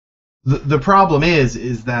The problem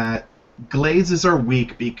is that glazes are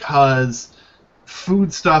weak because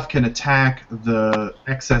food stuff can attack the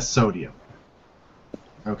excess sodium.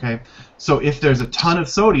 Okay, so if there's a ton of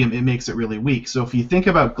sodium, it makes it really weak. So if you think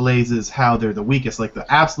about glazes, how they're the weakest, like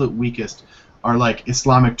the absolute weakest are like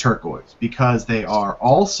Islamic turquoise because they are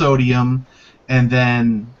all sodium and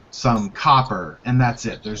then some copper, and that's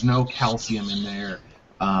it. There's no calcium in there.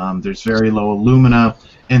 There's very low alumina,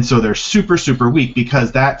 and so they're super, super weak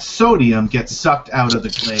because that sodium gets sucked out of the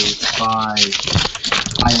glaze by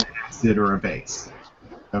an acid or a base.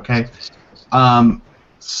 Okay,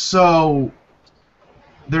 so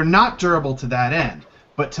they're not durable to that end.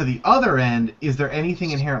 But to the other end, is there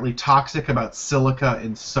anything inherently toxic about silica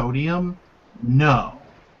and sodium? No.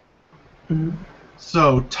 Mhm.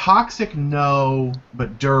 So toxic, no,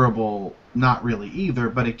 but durable, not really either.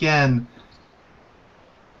 But again,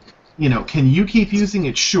 can you keep using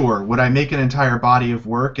it? Sure. Would I make an entire body of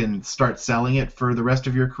work and start selling it for the rest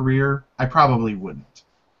of your career? I probably wouldn't.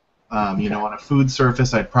 On a food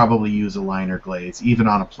surface, I'd probably use a liner glaze, even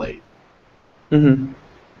on a plate. Mhm.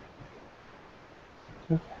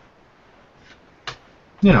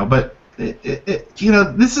 But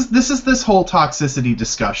this is this whole toxicity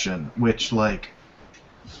discussion, which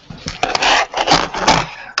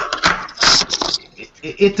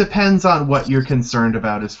it depends on what you're concerned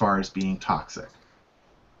about as far as being toxic.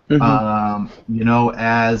 Mhm.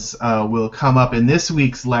 As will come up in this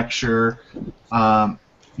week's lecture, one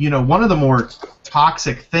of the more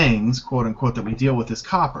toxic things, quote unquote, that we deal with is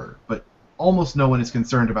copper, but almost no one is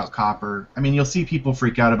concerned about copper. I mean, you'll see people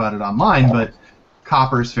freak out about it online, but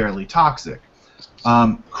copper is fairly toxic.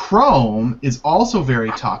 Chrome is also very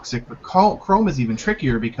toxic, but chrome is even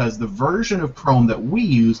trickier because the version of chrome that we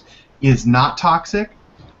use is not toxic.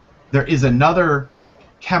 There is another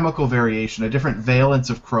chemical variation, a different valence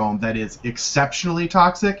of chrome that is exceptionally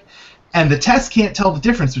toxic, and the test can't tell the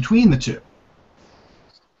difference between the two.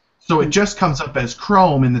 So it just comes up as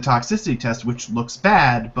chrome in the toxicity test, which looks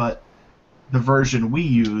bad, but the version we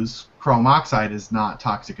use, chrome oxide, is not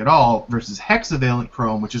toxic at all, versus hexavalent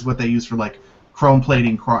chrome, which is what they use for chrome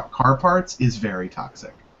plating car parts, is very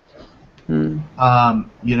toxic. Mhm.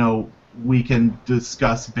 We can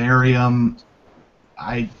discuss barium.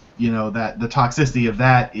 That the toxicity of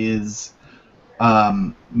that is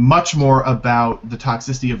much more about the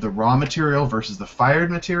toxicity of the raw material versus the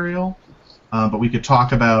fired material. But we could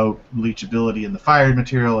talk about leachability in the fired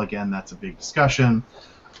material. Again, that's a big discussion.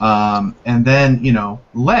 And then,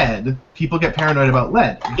 lead. People get paranoid about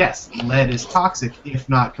lead. Yes, lead is toxic if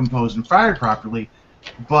not composed and fired properly,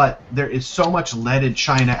 but there is so much leaded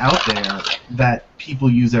china out there that people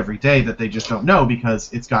use every day that they just don't know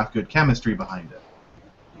because it's got good chemistry behind it.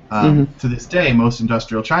 Mhm. To this day, most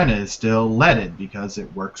industrial china is still leaded because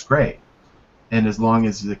it works great. And as long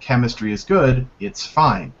as the chemistry is good, it's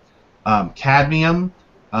fine. Cadmium.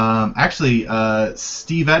 Actually,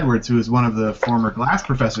 Steve Edwards, who is one of the former glass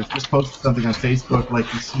professors, just posted something on Facebook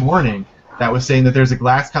this morning that was saying that there's a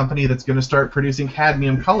glass company that's going to start producing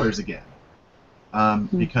cadmium colors again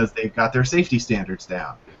because they've got their safety standards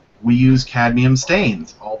down. We use cadmium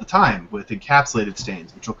stains all the time with encapsulated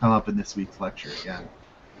stains, which will come up in this week's lecture again.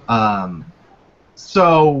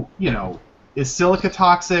 So, is silica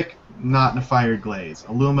toxic? Not in a fired glaze.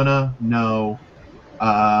 Alumina? No.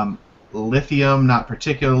 Lithium, not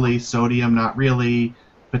particularly. Sodium, not really.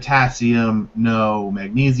 Potassium, no.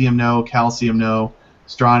 Magnesium, no. Calcium, no.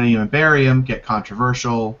 Strontium and barium get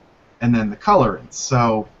controversial. And then the colorants.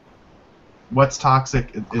 So, what's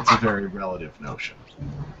toxic? It's a very relative notion.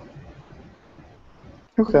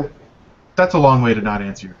 Okay. That's a long way to not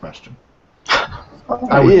answer your question.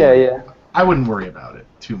 Yeah. I wouldn't worry about it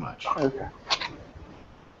too much. Okay.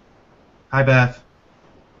 Hi, Beth.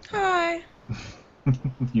 Hi.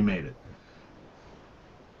 You made it.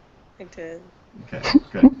 I did. Okay,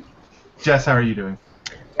 good. Jess, how are you doing?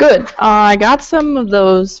 Good. I got some of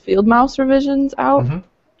those field mouse revisions out. Mm-hmm.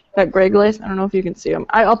 That gray glaze. I don't know if you can see them.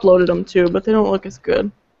 I uploaded them too, but they don't look as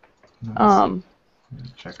good. Nice.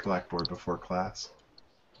 Check Blackboard before class.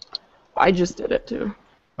 I just did it too.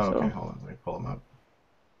 Oh, okay, So. hold on. Let me pull them up.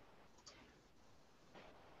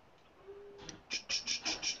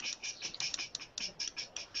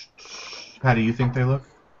 How do you think they look?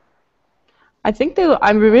 I think they.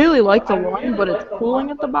 I really like the one, but it's cooling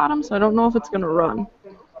at the bottom, so I don't know if it's gonna run.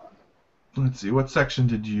 Let's see. What section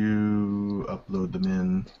did you upload them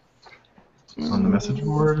in? On the message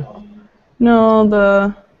board? No,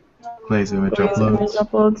 the Glaze image image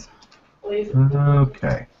uploads. uploads.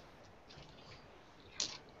 Okay.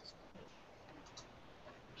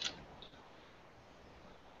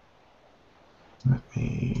 Let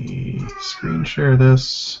me screen share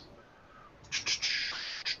this.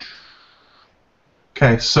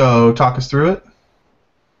 Okay, so talk us through it.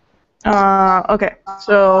 Okay,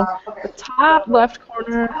 so the top left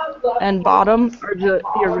corner and bottom are the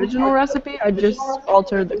original recipe. I just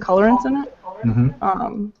altered the colorants in it.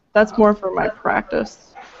 That's more for my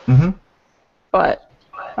practice. But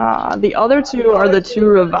the other two are the two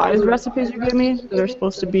revised recipes you gave me that are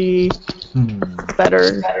supposed to be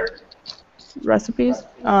better recipes.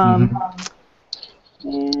 And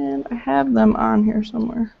I have them on here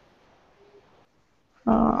somewhere.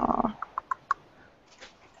 I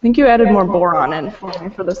think you added more boron in for me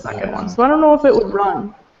for the second one, so I don't know if it would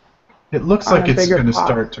run. It looks like it's going to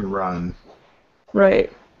start to run.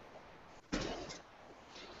 Right.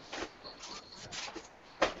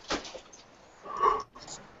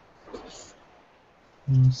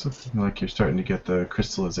 It's looking like you're starting to get the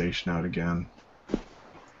crystallization out again.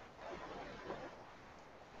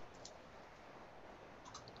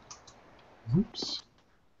 Oops.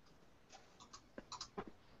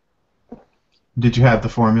 Did you have the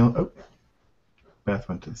formula? Oh, Beth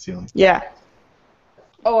went to the ceiling. Yeah.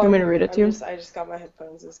 Oh, you want me to read it to you? I just got my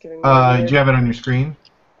headphones. It's giving me do you have it on your screen?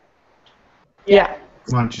 Yeah.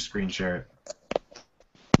 Why don't you screen share it?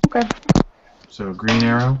 Okay. So green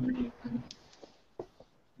arrow. Let me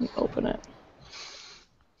open it.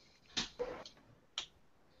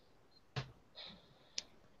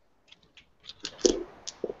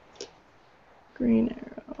 Green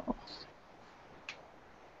arrow.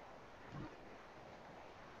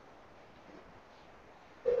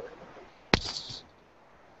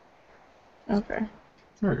 Okay.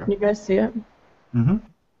 There we go. Can you guys see it?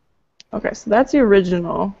 Okay, so that's the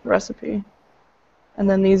original recipe. And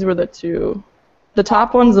then these were the two. The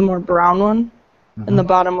top one's the more brown one, and the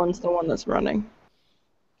bottom one's the one that's running.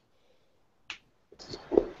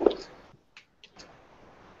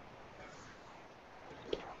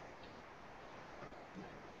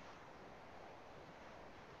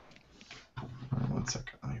 One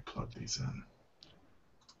second, let me plug these in.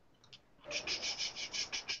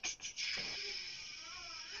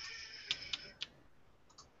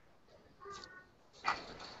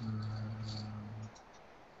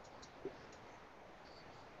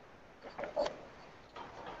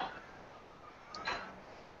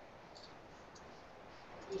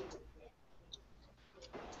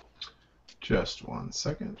 Just 1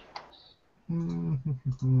 second.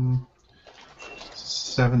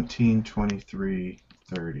 17, 23,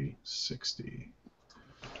 30, 60.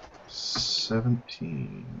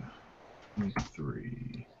 17,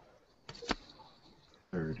 23,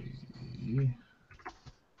 30,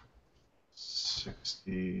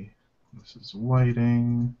 60. This is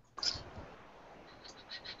whiting.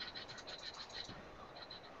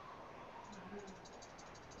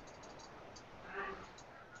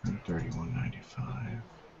 And 31.95.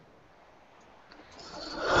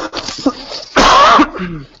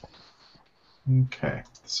 Okay,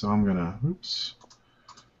 so I'm gonna,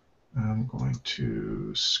 I'm going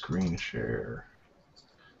to screen share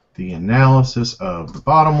the analysis of the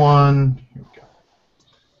bottom one. Here we go.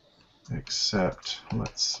 Except,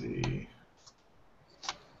 let's see.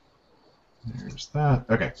 There's that.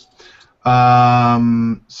 Okay.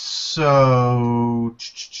 So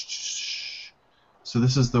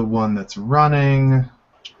this is the one that's running.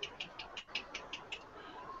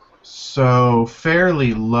 So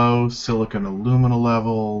fairly low silicon alumina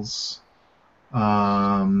levels.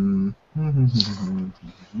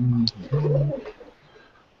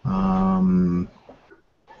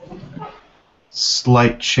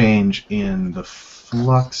 Slight change in the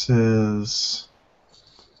fluxes.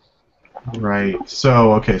 Right.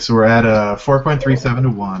 So okay. So we're at a 4.37 to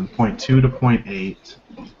 1, 0.2 to 0.8,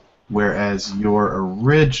 whereas your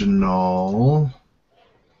original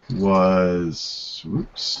was.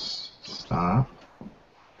 Oops. Stop.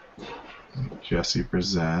 Jesse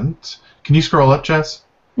present. Can you scroll up, Jess?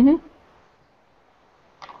 Come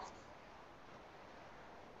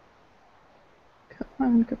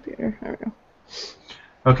on, computer. There we go.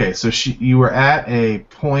 Okay, so you were at a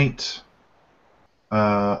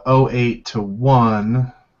 0.08 to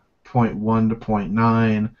 1, 0.1 to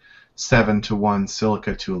 0.9, 7 to 1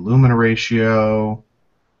 silica to alumina ratio.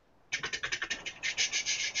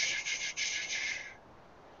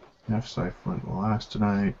 F-side flint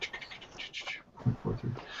elastonite.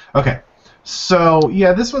 0.43. Okay, so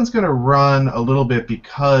yeah, this one's going to run a little bit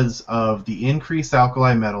because of the increased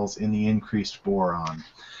alkali metals in the increased boron.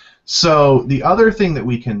 So the other thing that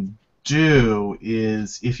we can do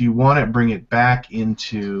is, if you want to bring it back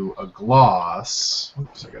into a gloss.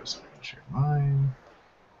 Oops, I got to screen share mine.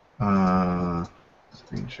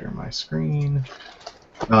 Screen share my screen.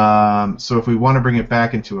 So if we want to bring it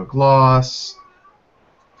back into a gloss,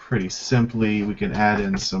 pretty simply, we can add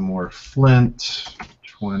in some more flint.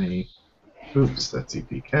 20. Oops, that's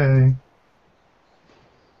EPK.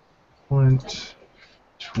 Flint.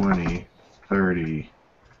 20, 30,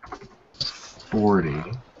 40,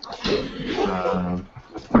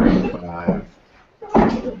 35,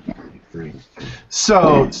 33.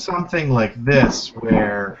 So something like this,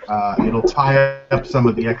 where it'll tie up some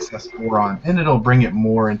of the excess boron, and it'll bring it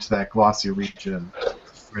more into that glossy region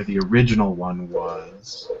where the original one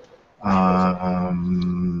was.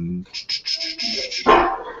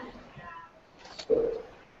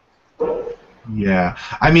 Yeah,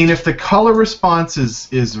 I mean, if the color response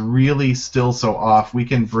is really still so off, we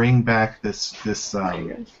can bring back this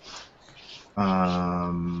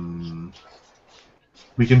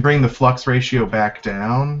we can bring the flux ratio back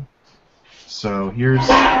down. So here's,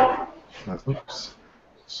 oops,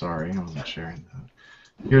 sorry, I wasn't sharing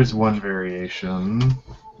that. Here's one variation,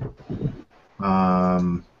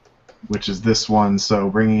 which is this one. So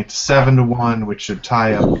bringing it to 7:1, which should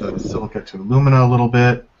tie up the silica to alumina a little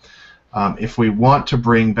bit. If we want to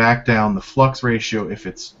bring back down the flux ratio, if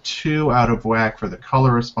it's too out of whack for the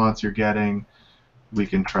color response you're getting, we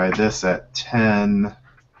can try this at 10,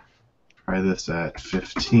 try this at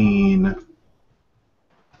 15,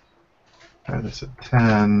 try this at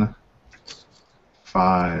 10,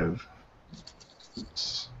 5,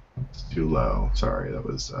 oops, that's too low, sorry, that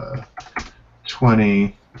was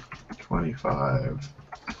 20, 25,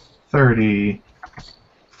 30,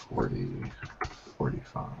 40,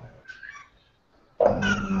 45.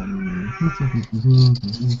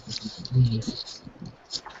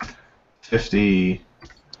 50,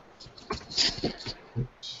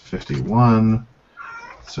 51.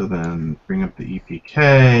 So then bring up the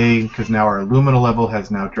EPK, because now our alumina level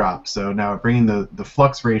has now dropped. So now bringing the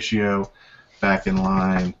flux ratio back in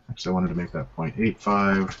line. Actually, I wanted to make that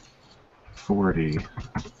 0.85, 40,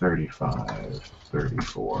 35,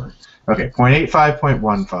 34. Okay, 0.85,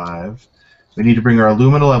 0.15. We need to bring our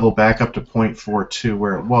alumina level back up to 0.42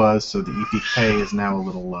 where it was, so the EPK is now a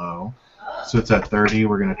little low. So it's at 30.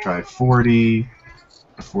 We're going to try 40,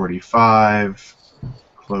 45,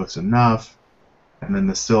 close enough. And then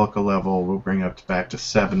the silica level we'll bring up back to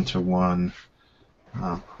 7:1,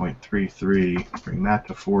 0.33. Bring that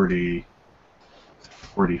to 40,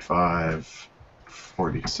 45,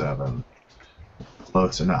 47.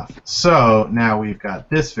 Close enough. So now we've got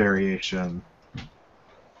this variation,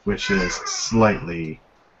 which is slightly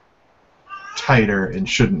tighter and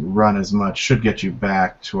shouldn't run as much, should get you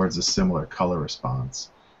back towards a similar color response.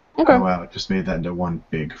 Okay. Oh wow, it just made that into one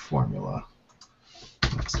big formula.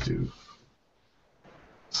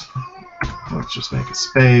 Let's just make a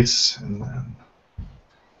space and then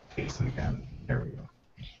paste it again. There we go.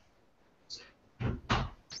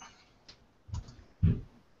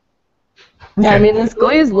 Yeah, I Okay. mean, this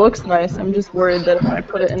glaze looks nice. I'm just worried that if I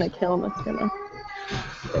put it in a kiln, it's gonna...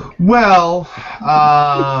 Well,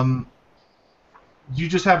 do you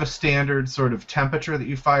just have a standard sort of temperature that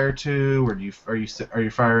you fire to, or are you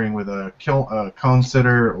firing with a cone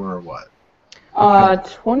sitter, or what?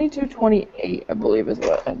 2228, I believe, is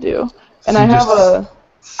what I do. And So I you have just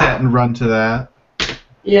set and run to that.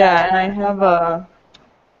 yeah, and I have a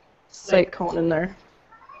sight cone in there.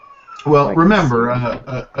 Well, I can remember, see.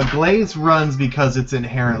 a glaze runs because it's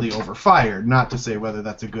inherently overfired, not to say whether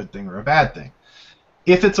that's a good thing or a bad thing.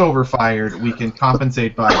 If it's overfired, we can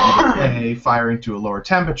compensate by either A, firing to a lower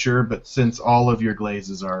temperature, but since all of your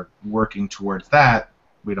glazes are working towards that,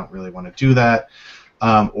 we don't really want to do that.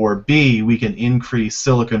 Or B, we can increase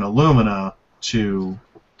silicon alumina to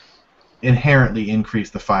inherently increase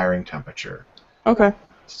the firing temperature. Okay.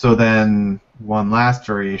 So then one last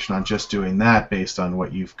variation on just doing that based on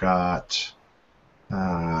what you've got.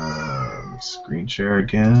 Screen share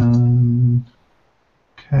again.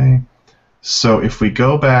 Okay. So if we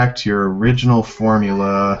go back to your original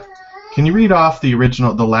formula, can you read off the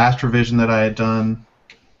last revision that I had done?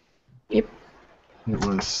 Yep. It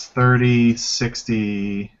was 30,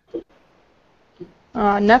 60.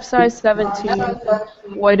 Neff size 17,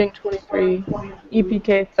 whiting 23,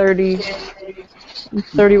 EPK 30, and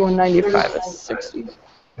 3195 is 60.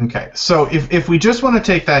 Okay, so if we just want to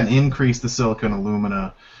take that and increase the silicon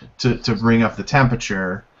alumina to bring up the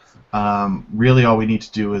temperature, really all we need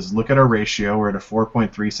to do is look at our ratio. We're at a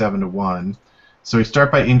 4.37 to 1. So we start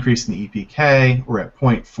by increasing the EPK. We're at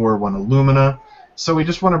 0.41 alumina. So we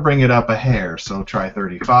just want to bring it up a hair. So try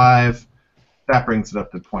 35. That brings it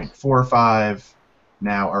up to 0.45.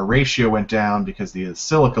 Now our ratio went down because the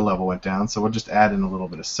silica level went down. So we'll just add in a little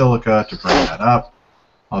bit of silica to bring that up.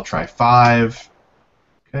 I'll try 5.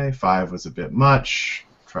 Okay, 5 was a bit much.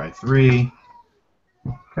 try 3.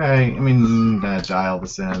 Okay, I mean, dial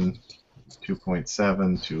this in.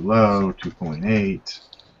 2.7, too low. 2.8.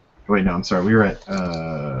 Wait, no, I'm sorry. We were at,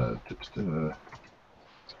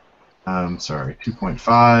 I'm sorry,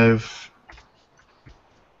 2.5.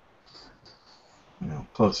 No,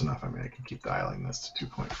 close enough. I mean, I can keep dialing this to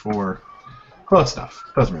 2.4. Close enough.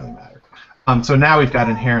 Doesn't really matter. So now we've got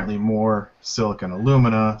inherently more silicon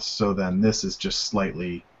alumina, so then this is just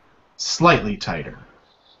slightly tighter.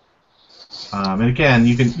 And again,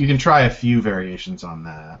 you can try a few variations on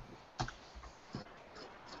that.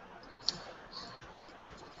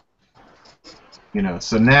 You know,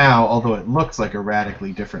 so now, although it looks like a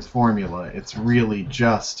radically different formula, it's really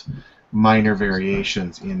just minor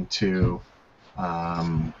variations into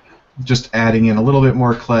just adding in a little bit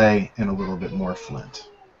more clay and a little bit more flint.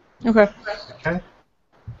 Okay. Okay.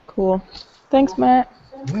 Cool. Thanks, Matt.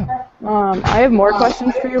 Yeah. I have more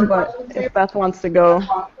questions for you, but if Beth wants to go,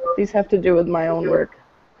 these have to do with my own work.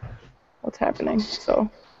 What's happening? So.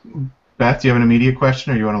 Beth, do you have an immediate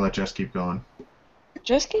question, or you want to let Jess keep going?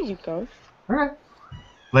 Just can you go? All right.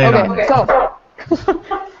 Lay it on me. So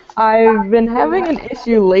I've been having an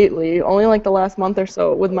issue lately, only like the last month or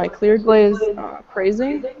so, with my clear glaze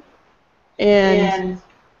crazing, and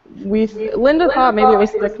Linda thought maybe it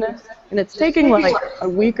was thickness, and it's taking like a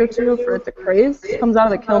week or two for it to craze. It comes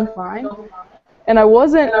out of the kiln fine, and I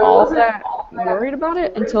wasn't all that worried about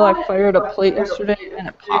it until I fired a plate yesterday and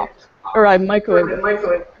it popped, or I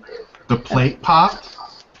microwaved it. The plate popped?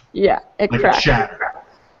 Yeah, it Like cracked. it shattered?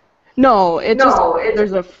 No,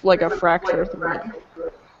 there's a fracture through it.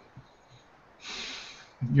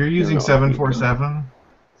 You're using 747?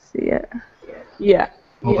 See it? Yeah.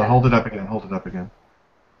 Hold it up again. Hold it up again.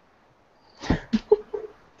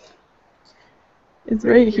 It's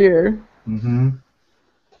right here. Mm-hmm.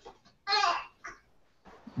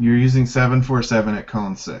 You're using 747 at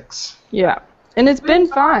cone 6. Yeah. And it's been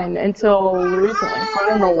fine until recently, so I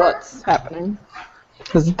don't know what's happening.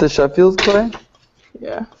 Is it the Sheffield clay?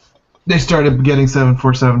 Yeah. They started getting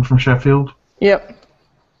 747 from Sheffield? Yep.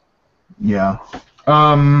 Yeah.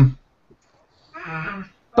 But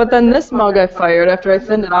then this mug I fired after I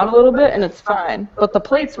thinned it out a little bit, and it's fine. But the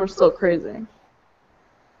plates were still crazy.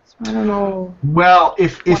 So I don't know. Well,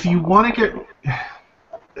 if you want to get...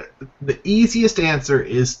 The easiest answer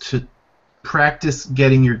is to practice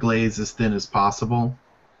getting your glaze as thin as possible.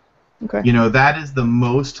 Okay. You know, that is the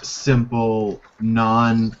most simple,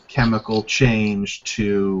 non-chemical change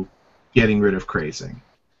to getting rid of crazing.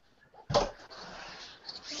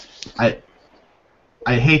 I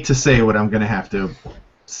hate to say what I'm going to have to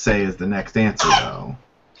say as the next answer, though.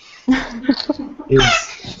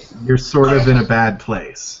 You're sort of in a bad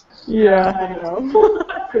place. Yeah, I know.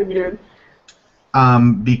 Figured.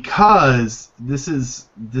 Because this is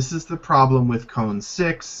the problem with cone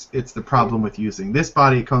 6. It's the problem with using this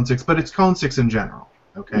body at cone 6, but it's cone 6 in general.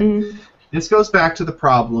 Okay. Mm-hmm. This goes back to the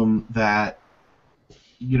problem that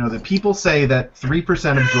that people say that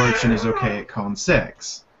 3% absorption is okay at cone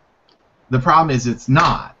 6. The problem is it's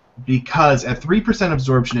not, because at 3%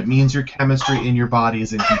 absorption it means your chemistry in your body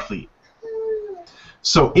is incomplete.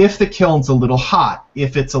 So if the kiln's a little hot,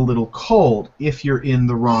 if it's a little cold, if you're in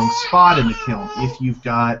the wrong spot in the kiln, if you've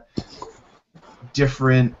got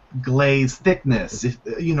different glaze thickness, if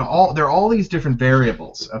there are all these different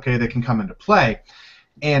variables, okay, that can come into play.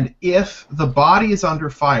 And if the body is under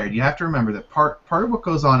fire, you have to remember that part of what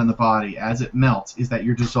goes on in the body as it melts is that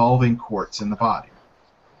you're dissolving quartz in the body.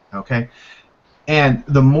 Okay? And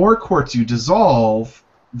the more quartz you dissolve,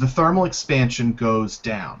 the thermal expansion goes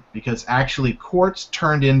down, because actually quartz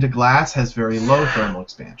turned into glass has very low thermal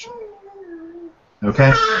expansion.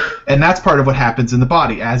 Okay? And that's part of what happens in the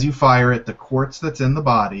body. As you fire it, the quartz that's in the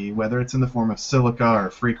body, whether it's in the form of silica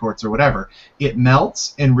or free quartz or whatever, it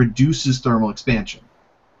melts and reduces thermal expansion.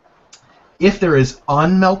 If there is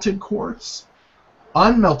unmelted quartz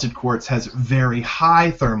has very high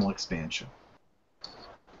thermal expansion.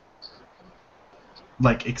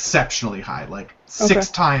 Like exceptionally high, like 6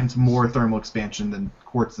 times more thermal expansion than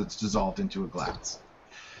quartz that's dissolved into a glass.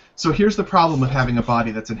 So here's the problem with having a body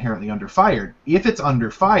that's inherently underfired. If it's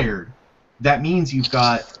underfired, that means you've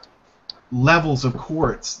got levels of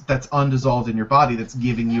quartz that's undissolved in your body that's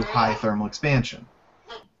giving you high thermal expansion.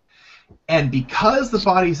 And because the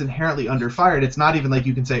body's inherently underfired, it's not even like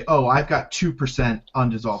you can say, oh, I've got 2%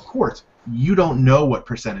 undissolved quartz. You don't know what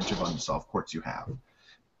percentage of undissolved quartz you have,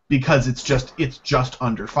 because it's just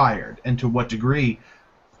underfired. And to what degree,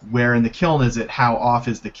 where in the kiln is it, how off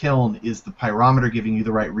is the kiln, is the pyrometer giving you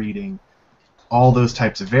the right reading, all those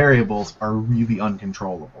types of variables are really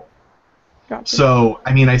uncontrollable. Gotcha. So,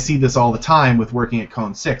 I mean, I see this all the time with working at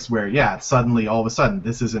Cone 6 where, yeah, suddenly, all of a sudden,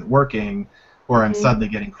 this isn't working, or I'm suddenly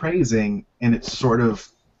getting crazing, and it's sort of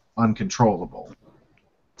uncontrollable.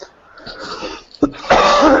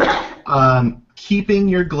 Keeping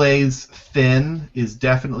your glaze thin is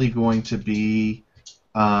definitely going to be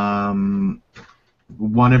one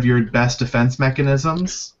of your best defense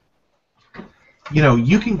mechanisms. You know,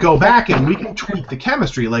 you can go back and we can tweak the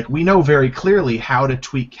chemistry. Like, we know very clearly how to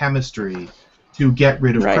tweak chemistry to get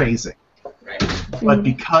rid of crazing. But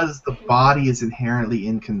because the body is inherently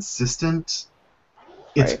inconsistent,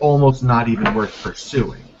 it's almost not even worth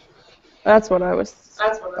pursuing. That's what I was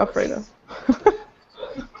afraid of.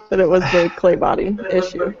 That it was the clay body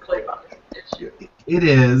issue. It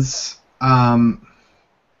is.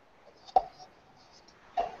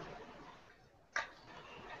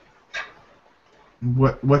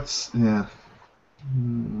 What's yeah?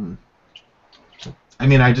 I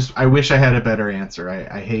mean, I wish I had a better answer.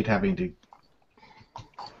 I hate having to.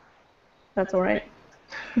 That's all right.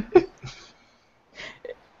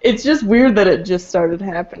 It's just weird that it just started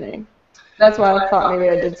happening. That's why I thought maybe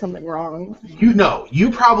I did something wrong.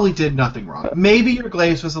 You probably did nothing wrong. Maybe your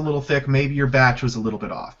glaze was a little thick. Maybe your batch was a little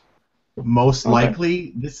bit off. Most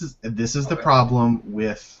likely, this is the problem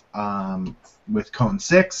with Cone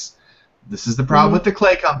 6. This is the problem with the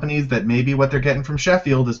clay companies, that maybe what they're getting from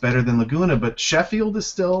Sheffield is better than Laguna, but Sheffield is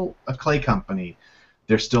still a clay company.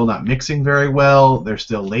 They're still not mixing very well. They're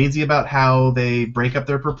still lazy about how they break up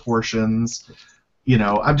their proportions. You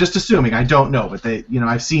know, I'm just assuming. I don't know, but they,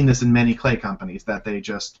 I've seen this in many clay companies that they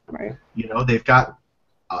just, they've got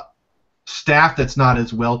staff that's not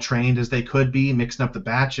as well trained as they could be, mixing up the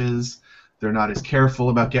batches. They're not as careful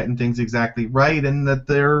about getting things exactly right, and that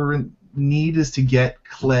their need is to get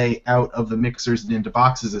clay out of the mixers and into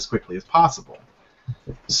boxes as quickly as possible.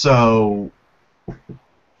 So,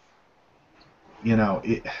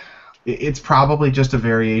 it's probably just a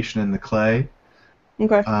variation in the clay.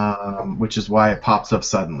 Okay. Which is why it pops up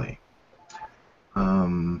suddenly.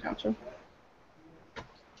 Gotcha.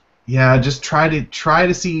 Yeah, just try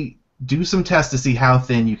to do some tests to see how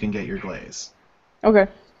thin you can get your glaze. Okay.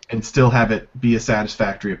 And still have it be a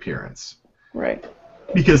satisfactory appearance. Right.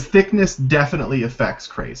 Because thickness definitely affects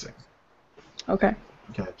crazing. Okay.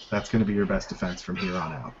 Okay, that's going to be your best defense from here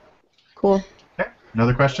on out. Cool. Okay,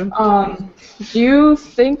 another question? Do you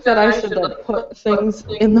think that I should put things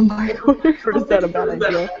in the microwave, or is that a bad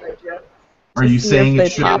idea? Are you saying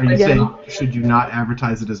should you not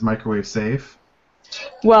advertise it as microwave safe?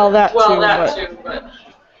 Well, that too, but...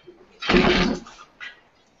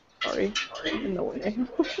 Sorry, in the way.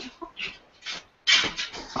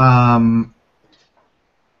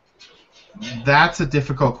 That's a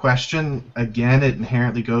difficult question. Again, it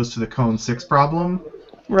inherently goes to the Cone 6 problem.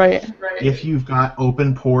 Right. If you've got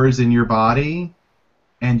open pores in your body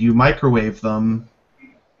and you microwave them,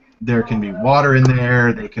 there can be water in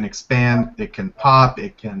there, they can expand, it can pop,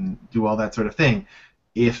 it can do all that sort of thing.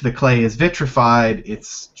 If the clay is vitrified,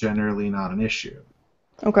 it's generally not an issue.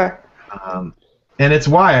 Okay. And it's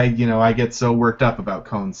why I get so worked up about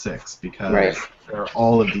Cone 6, because there are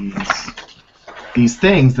all of these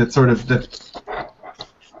things that sort of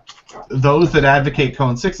those that advocate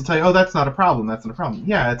Cone 6 will tell you, oh, that's not a problem, that's not a problem.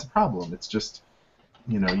 Yeah, it's a problem. It's just,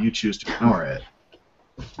 you choose to ignore it.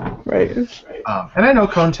 Right. And I know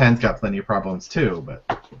Cone 10's got plenty of problems too, but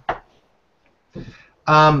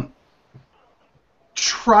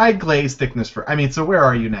try glaze thickness for. I mean, so where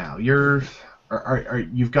are you now? You've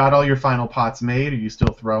got all your final pots made? Are you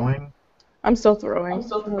still throwing? I'm still throwing.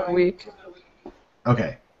 A week.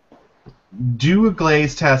 Okay. Do a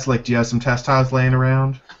glaze test. Like, do you have some test tiles laying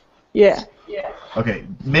around? Yeah. Okay.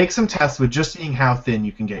 Make some tests with just seeing how thin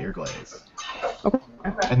you can get your glaze. Okay.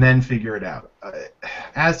 And then figure it out.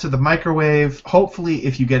 As to the microwave, hopefully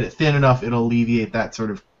if you get it thin enough, it'll alleviate that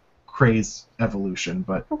sort of craze evolution.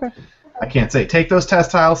 But I can't say. Take those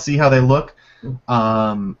test tiles, see how they look.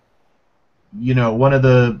 One of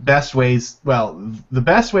the best ways, the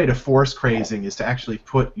best way to force crazing is to actually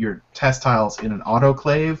put your test tiles in an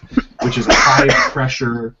autoclave, which is a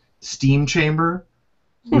high-pressure steam chamber,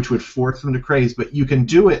 which would force them to craze. But you can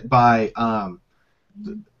do it by,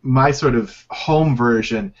 my sort of home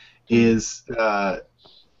version is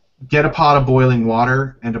get a pot of boiling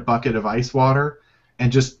water and a bucket of ice water,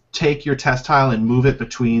 and just take your test tile and move it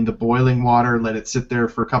between the boiling water, let it sit there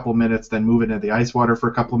for a couple minutes, then move it into the ice water for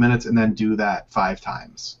a couple minutes, and then do that 5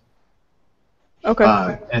 times.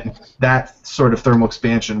 Okay. And that sort of thermal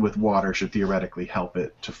expansion with water should theoretically help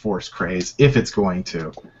it to force craze, if it's going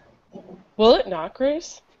to. Will it not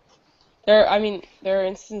craze? There are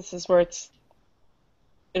instances where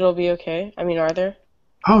it'll be okay. I mean, are there?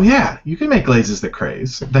 Oh yeah, you can make glazes that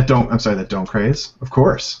craze. That don't craze. Of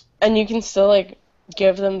course. And you can still like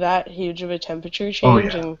give them that huge of a temperature Oh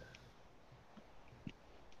change yeah. and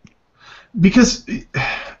Because,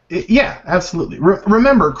 yeah, absolutely.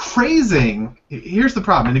 Remember, crazing, here's the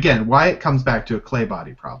problem, and again, why it comes back to a clay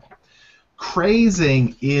body problem.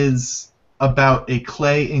 Crazing is about a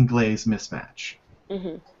clay and glaze mismatch.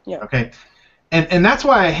 yeah. Okay? And that's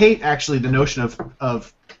why I hate, actually, the notion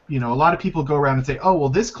of a lot of people go around and say, oh, well,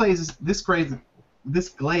 this glaze is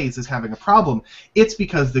having a problem. It's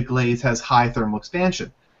because the glaze has high thermal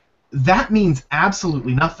expansion. That means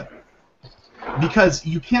absolutely nothing. Because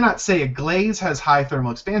you cannot say a glaze has high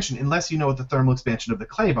thermal expansion unless you know what the thermal expansion of the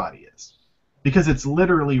clay body is. Because it's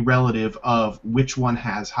literally relative of which one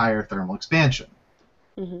has higher thermal expansion.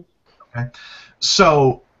 Okay?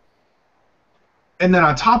 So, and then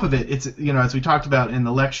on top of it, it's, as we talked about in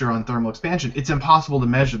the lecture on thermal expansion, it's impossible to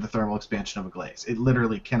measure the thermal expansion of a glaze. It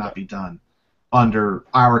literally cannot be done under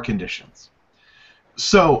our conditions.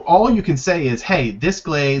 So all you can say is, hey, this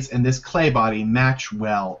glaze and this clay body match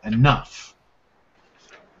well enough.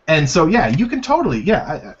 And so, yeah, you can totally,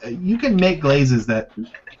 you can make glazes that,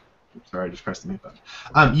 sorry, I just pressed the mute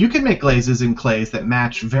button. You can make glazes in clays that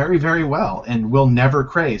match very, very well and will never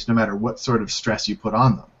craze no matter what sort of stress you put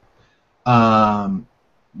on them.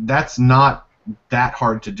 That's not that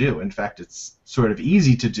hard to do. In fact, it's sort of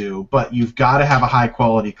easy to do, but you've got to have a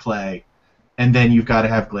high-quality clay, and then you've got to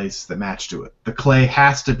have glazes that match to it. The clay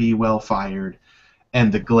has to be well-fired,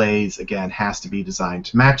 and the glaze, again, has to be designed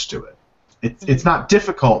to match to it. It's not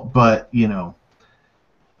difficult, but,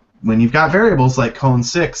 when you've got variables like cone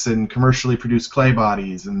 6 and commercially produced clay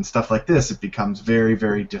bodies and stuff like this, it becomes very,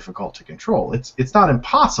 very difficult to control. It's not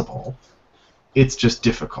impossible. It's just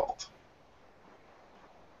difficult.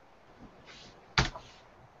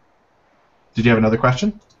 Did you have another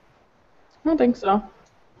question? I don't think so.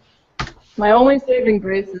 My only saving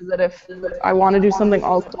grace is that if I want to do something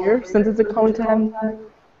all clear, since it's a cone 10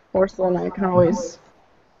 porcelain, I can always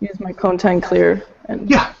use my cone 10 clear. And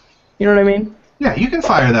Yeah. You know what I mean? Yeah, you can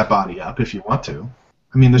fire that body up if you want to.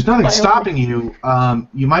 I mean, there's nothing stopping you.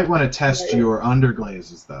 You might want to test your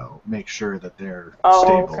underglazes, though. Make sure that they're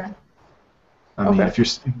stable. Okay. I mean, if you're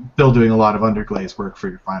still doing a lot of underglaze work for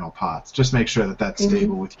your final pots, just make sure that that's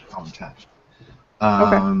stable with your cone 10.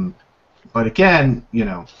 But again,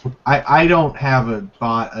 I don't have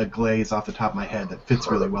a glaze off the top of my head that fits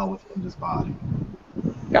really well with Linda's body.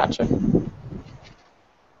 Gotcha.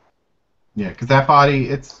 Yeah, because that body,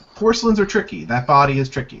 porcelains are tricky. That body is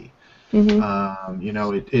tricky.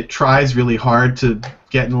 It tries really hard to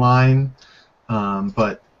get in line,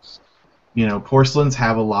 but porcelains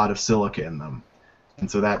have a lot of silica in them, and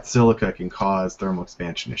so that silica can cause thermal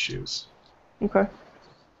expansion issues. Okay.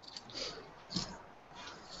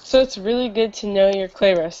 So it's really good to know your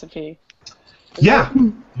clay recipe. Yeah.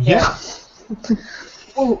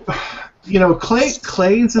 Well,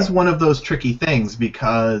 clays is one of those tricky things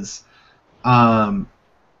because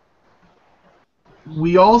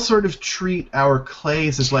we all sort of treat our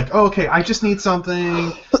clays as like, oh, okay, I just need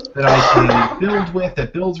something that I can build with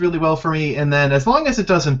that builds really well for me, and then as long as it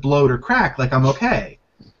doesn't bloat or crack, like I'm okay.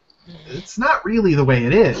 It's not really the way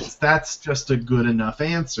it is. That's just a good enough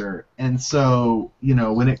answer. And so,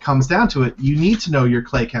 when it comes down to it, you need to know your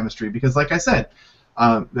clay chemistry because, like I said,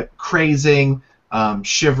 crazing,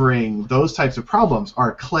 shivering, those types of problems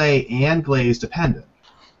are clay and glaze dependent.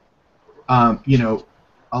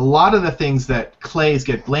 A lot of the things that clays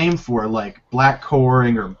get blamed for, like black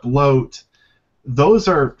coring or bloat, those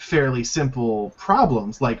are fairly simple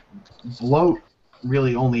problems. Like bloat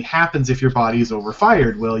really only happens if your body is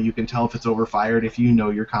overfired. Well, you can tell if it's overfired if you know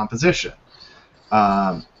your composition.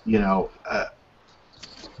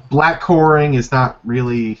 Black coring is not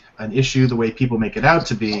really an issue the way people make it out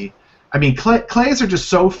to be. I mean, clays are just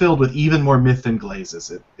so filled with even more myth than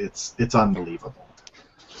glazes. It's unbelievable.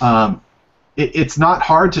 It's not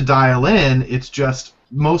hard to dial in. It's just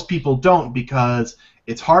most people don't because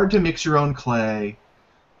it's hard to mix your own clay.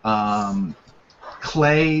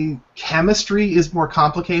 Clay chemistry is more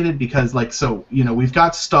complicated because, we've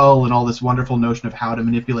got Stull and all this wonderful notion of how to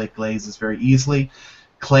manipulate glazes very easily.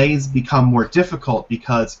 Clays become more difficult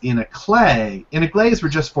because in a glaze, we're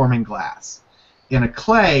just forming glass. In a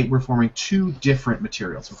clay, we're forming two different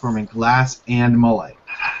materials. We're forming glass and mullite.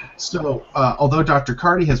 So, although Dr.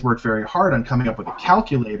 Carty has worked very hard on coming up with a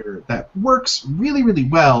calculator that works really, really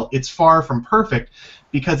well, it's far from perfect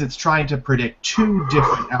because it's trying to predict two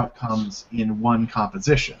different outcomes in one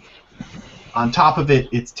composition. On top of it,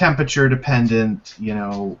 it's temperature dependent,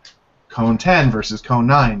 cone 10 versus cone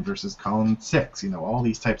 9 versus cone 6, all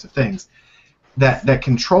these types of things. that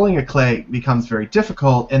controlling a clay becomes very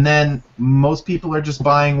difficult, and then most people are just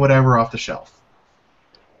buying whatever off the shelf.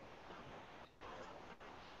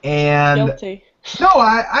 And Guilty. no,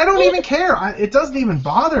 I don't even care. It doesn't even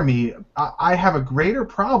bother me. I have a greater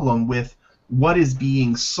problem with what is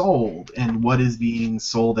being sold and what is being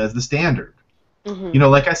sold as the standard. Mm-hmm. You know,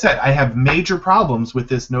 like I said, I have major problems with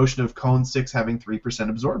this notion of cone 6 having 3%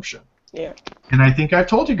 absorption. Yeah. And I think I've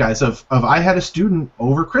told you guys of I had a student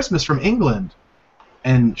over Christmas from England,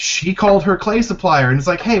 and she called her clay supplier and it's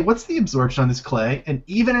like, hey, what's the absorption on this clay? And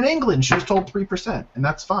even in England, she was told 3%, and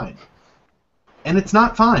that's fine. And it's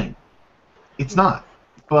not fine. It's not.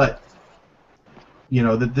 But, you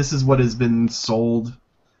know, that this is what has been sold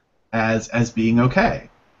as being okay.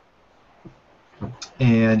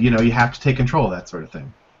 And, you know, you have to take control of that sort of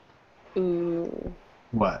thing. Ooh.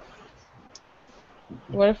 What?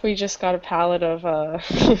 What if we just got a pallet of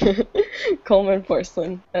Coleman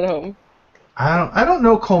porcelain at home? I don't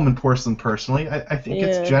know Coleman porcelain personally. I think Yeah.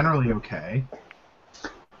 it's generally okay.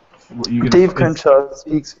 Dave Crenshaw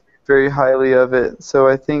speaks very highly of it, so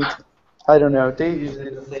I think, I don't know, Dave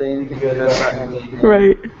usually doesn't say anything good about anything,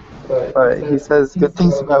 Right. but he says good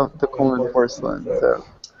things about the Coleman porcelain, so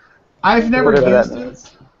I've never whatever that used it.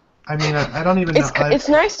 means. I mean, I don't even know. It's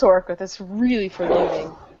nice to work with. It's really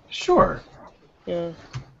forgiving. Sure. Yeah.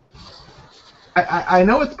 I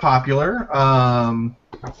know it's popular.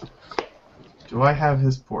 Do I have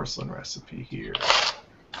his porcelain recipe here?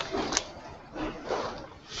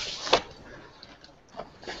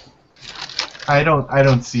 I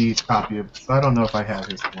don't see a copy of. So I don't know if I have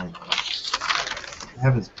his formula. I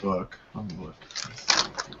have his book. Let me look. Let's see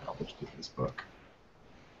if he published it in his book.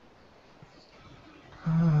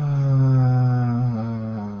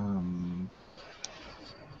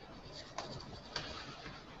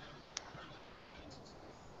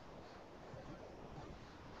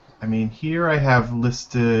 I mean, here I have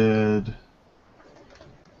listed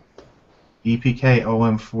EPK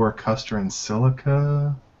OM4 Custer and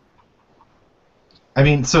Silica. I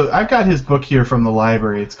mean, so I've got his book here from the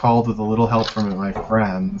library. It's called With a Little Help from My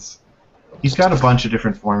Friends. He's got a bunch of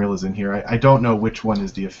different formulas in here. I don't know which one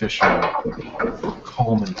is the official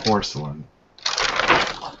Coleman porcelain.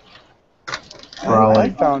 I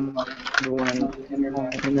found the one on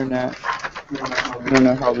the internet. I don't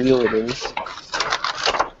know how real it is.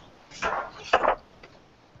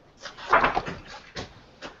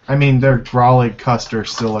 I mean, they're Graulig, Custer,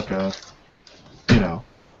 Silica, you know.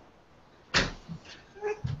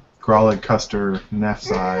 Graulig, Custer,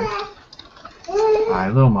 Nefzi. Hi,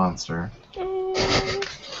 little monster.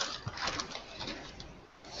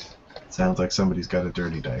 Sounds like somebody's got a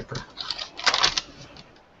dirty diaper.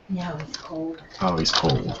 No, it's cold. Oh, he's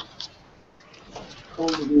cold.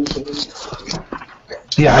 Cold in the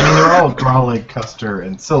day. Yeah, I mean, they're all Graulig, Custer,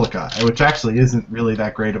 and Silica, which actually isn't really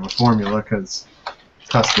that great of a formula because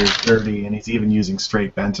Custer's dirty, and he's even using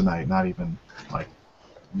straight bentonite, not even like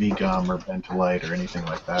V-gum or bentolite or anything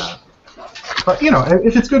like that. But, you know,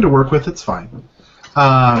 if it's good to work with, it's fine.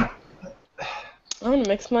 I'm gonna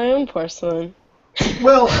mix my own porcelain.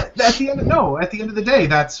 Well, at the end of the day,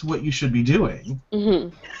 that's what you should be doing. Mm-hmm.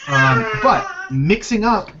 But mixing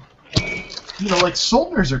up, you know, like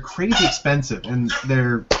Soltners are crazy expensive, and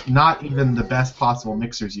they're not even the best possible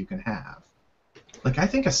mixers you can have. Like, I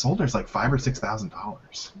think a Soltner's like $5,000 or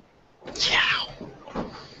 $6,000. Yeah.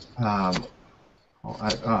 Well,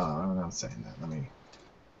 I'm not saying that. Let me.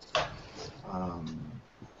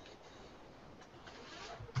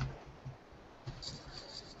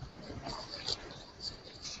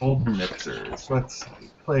 Solder mixers. Let's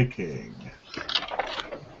see. Clay King.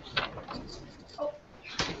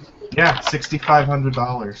 Yeah,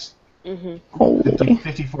 $6,500. Mm-hmm. Holy.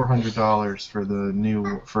 $5,400 for the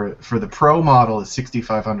new for the Pro model is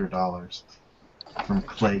 $6,500 from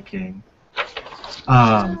Clay King.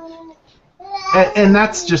 And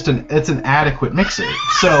that's just it's an adequate mixer.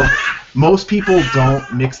 So most people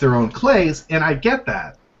don't mix their own clays, and I get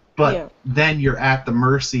that. But then you're at the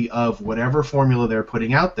mercy of whatever formula they're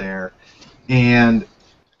putting out there, and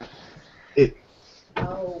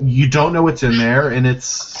you don't know what's in there, and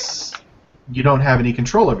you don't have any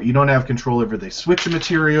control over it. You don't have control over the switch of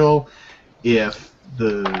material, if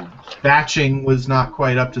the batching was not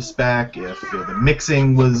quite up to spec, if the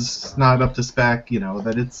mixing was not up to spec, you know,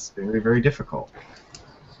 that it's very, very difficult.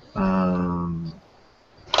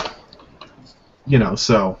 You know,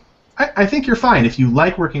 so I think you're fine. If you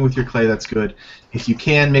like working with your clay, that's good. If you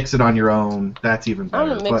can mix it on your own, that's even better.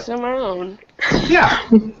 I'm gonna mix it on my own. Yeah,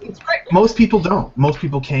 it's great. Most people don't. Most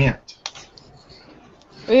people can't.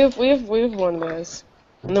 We have one of those.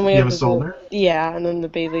 And then we You have a the- Solder? Yeah, and then the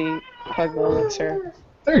Bailey Pugwell mixer.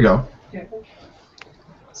 There you go.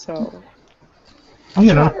 So.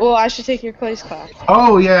 You know. Well, I should take your clays class.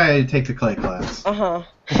 Oh yeah, I take the clay class.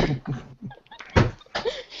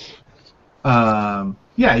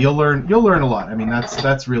 Yeah, you'll learn a lot. I mean,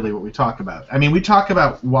 that's really what we talk about. I mean, we talk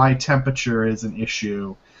about why temperature is an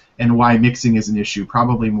issue and why mixing is an issue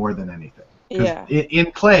probably more than anything. Yeah.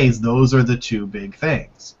 In clays, those are the two big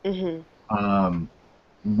things.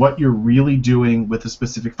 What you're really doing with a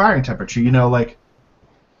specific firing temperature. You know, like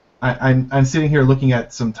I'm sitting here looking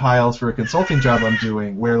at some tiles for a consulting job I'm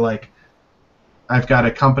doing where like I've got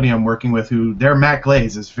a company I'm working with who their matte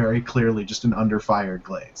glaze is very clearly just an under-fired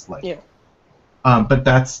glaze. Like, yeah. But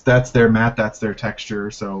that's their matte, that's their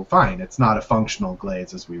texture, so fine. It's not a functional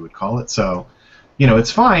glaze as we would call it, so you know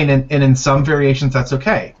it's fine. And in some variations that's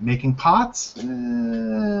okay. Making pots,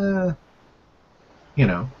 you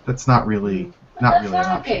know, that's not really an option.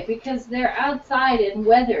 Okay, because they're outside and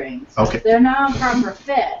weathering, so okay. If they're not proper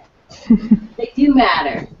fit, they do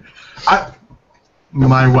matter.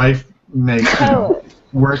 My wife makes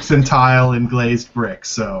works in tile and glazed bricks,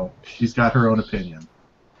 so she's got her own opinion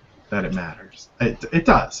that it matters. It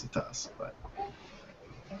does, but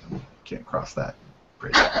can't cross that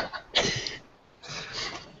bridge.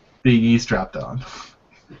 Being eavesdropped on.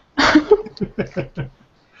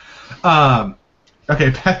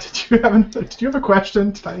 Okay, Pat, did you have a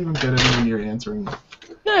question? Did I even get it when you're answering?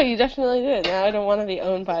 No, you definitely did. Now I don't want to be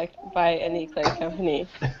owned by any clay company.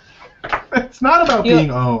 It's not about being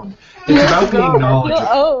owned. It's about being knowledgeable.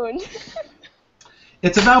 Owned.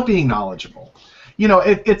 It's about being knowledgeable. You know,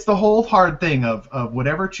 it's the whole hard thing of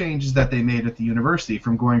whatever changes that they made at the university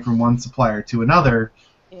from going from one supplier to another.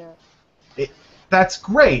 Yeah. That's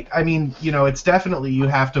great. I mean, you know, it's definitely you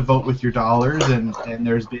have to vote with your dollars, and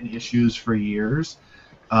there's been issues for years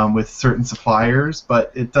with certain suppliers,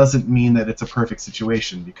 but it doesn't mean that it's a perfect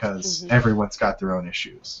situation because everyone's got their own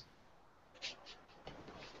issues.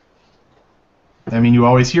 I mean, you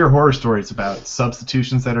always hear horror stories about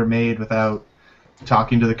substitutions that are made without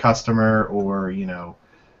talking to the customer, or, you know,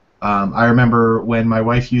 I remember when my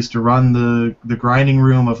wife used to run the grinding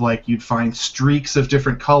room of, like, you'd find streaks of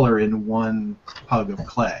different color in one pug of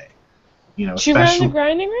clay. You know, she ran the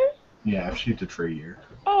grinding room? Yeah, she did for a year.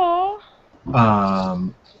 Oh.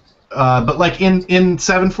 But, like, in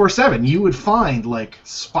 747, you would find, like,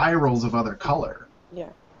 spirals of other color. Yeah.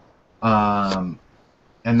 And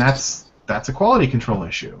that's a quality control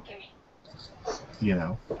issue. You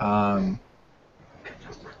know,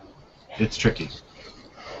 it's tricky.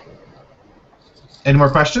 Any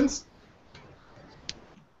more questions?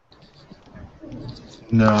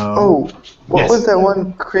 No. Oh, what Yes. was that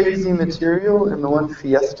one crazy material in the one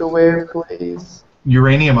Fiesta Ware glaze?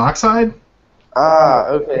 Uranium oxide? Ah,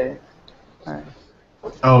 okay. All right.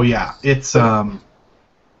 Oh yeah, it's yeah,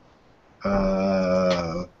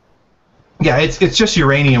 it's just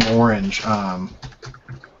uranium orange.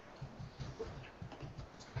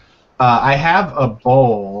 I have a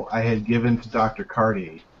bowl I had given to Dr.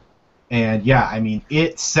 Carty, and yeah, I mean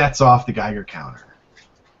it sets off the Geiger counter.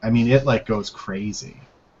 I mean it like goes crazy.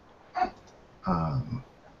 I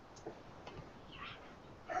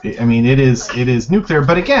mean it is nuclear,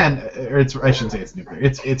 but again, or I shouldn't say it's nuclear.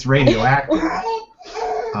 It's radioactive.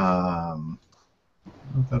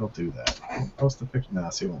 That'll do that. Post the picture. No,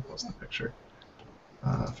 see, it won't post the picture.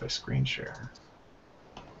 If I screen share.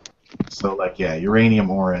 So, like, yeah, uranium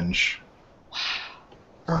orange.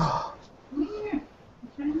 Oh.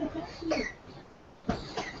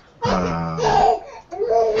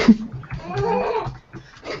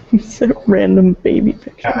 It's a random baby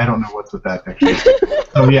picture. I don't know what's with that picture.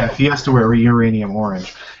 Oh yeah, Fiesta Ware uranium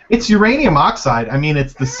orange. It's uranium oxide. I mean,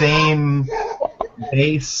 it's the same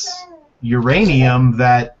base uranium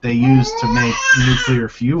that they use to make nuclear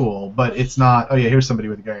fuel, but it's not. Oh yeah, here's somebody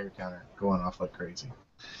with a Geiger counter going off like crazy.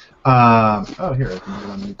 Oh here, I can do it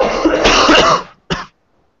on YouTube.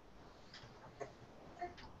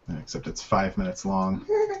 Except it's 5 minutes long.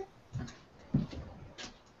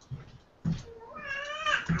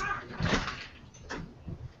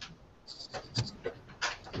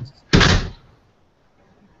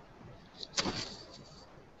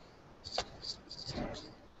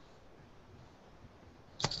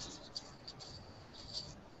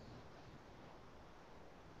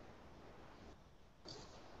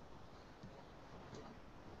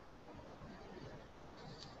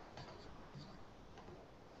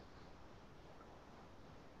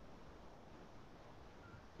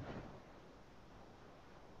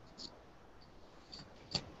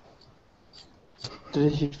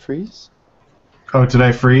 Did he freeze? Oh, did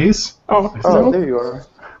I freeze? Oh, Oh, no. there you are.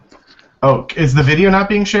 Oh, is the video not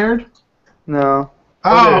being shared? No.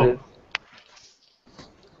 Oh! There it is.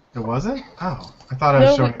 It wasn't? Oh, I thought I was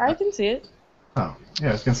No, showing. but I can see it. Oh, yeah,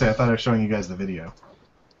 I was gonna say I thought I was showing you guys the video.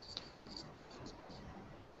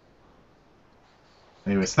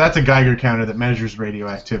 Anyway, so that's a Geiger counter that measures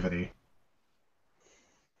radioactivity.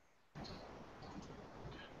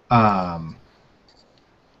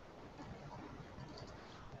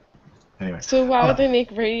 Anyway. So why would they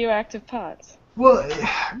make radioactive pots? Well,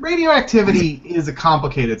 radioactivity is a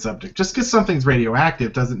complicated subject. Just because something's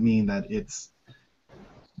radioactive doesn't mean that it's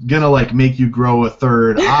gonna like make you grow a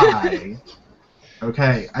third eye.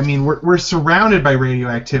 Okay, I mean we're surrounded by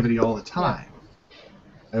radioactivity all the time.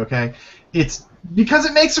 Okay, it's because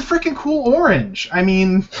it makes a freaking cool orange. I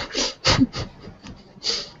mean,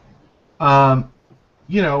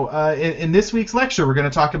 in this week's lecture, we're going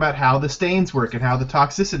to talk about how the stains work and how the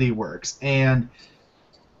toxicity works, and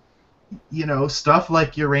stuff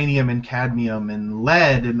like uranium and cadmium and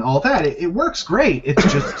lead and all that. It works great.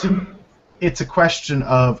 It's just it's a question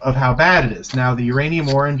of how bad it is. Now the uranium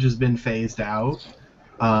orange has been phased out.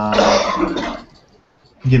 But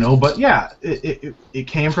yeah, it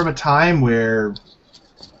came from a time where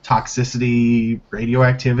toxicity,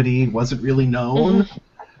 radioactivity wasn't really known.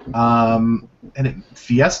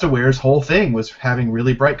 Fiesta Ware's whole thing was having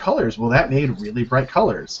really bright colors. Well, that made really bright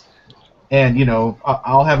colors. And,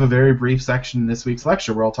 I'll have a very brief section in this week's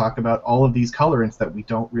lecture where I'll talk about all of these colorants that we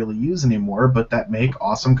don't really use anymore, but that make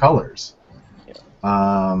awesome colors.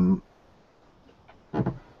 Can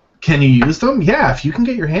you use them? Yeah, if you can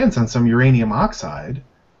get your hands on some uranium oxide.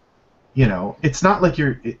 It's not like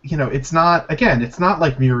it's not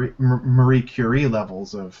like Marie Curie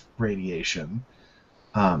levels of radiation,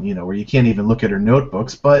 where you can't even look at her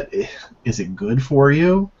notebooks. But is it good for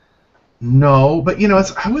you? No. But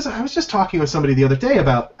I was just talking with somebody the other day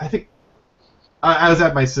about, I think I was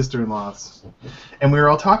at my sister-in-law's, and we were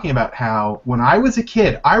all talking about how when I was a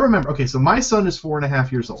kid, I remember. Okay, so my son is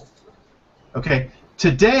 4.5 years old. Okay,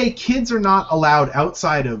 today kids are not allowed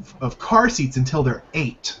outside of car seats until they're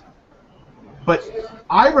 8. But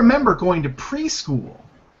I remember going to preschool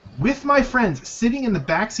with my friends, sitting in the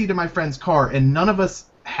back seat of my friend's car, and none of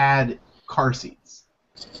us had car seats.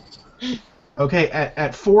 Okay,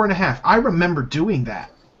 at 4.5, I remember doing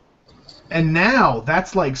that. And now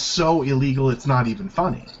that's like so illegal it's not even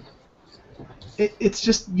funny. It's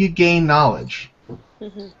just you gain knowledge.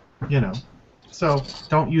 So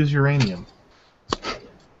don't use uranium.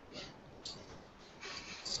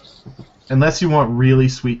 Unless you want really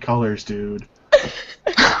sweet colors, dude.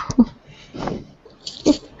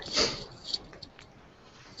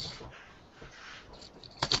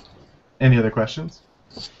 Any other questions?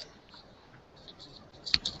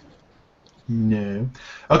 No.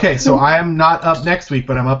 Okay, so I am not up next week,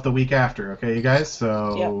 but I'm up the week after. Okay, you guys.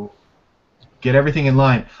 So get everything in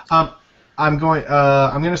line. I'm going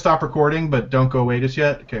to stop recording, but don't go away just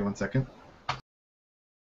yet. Okay, 1 second.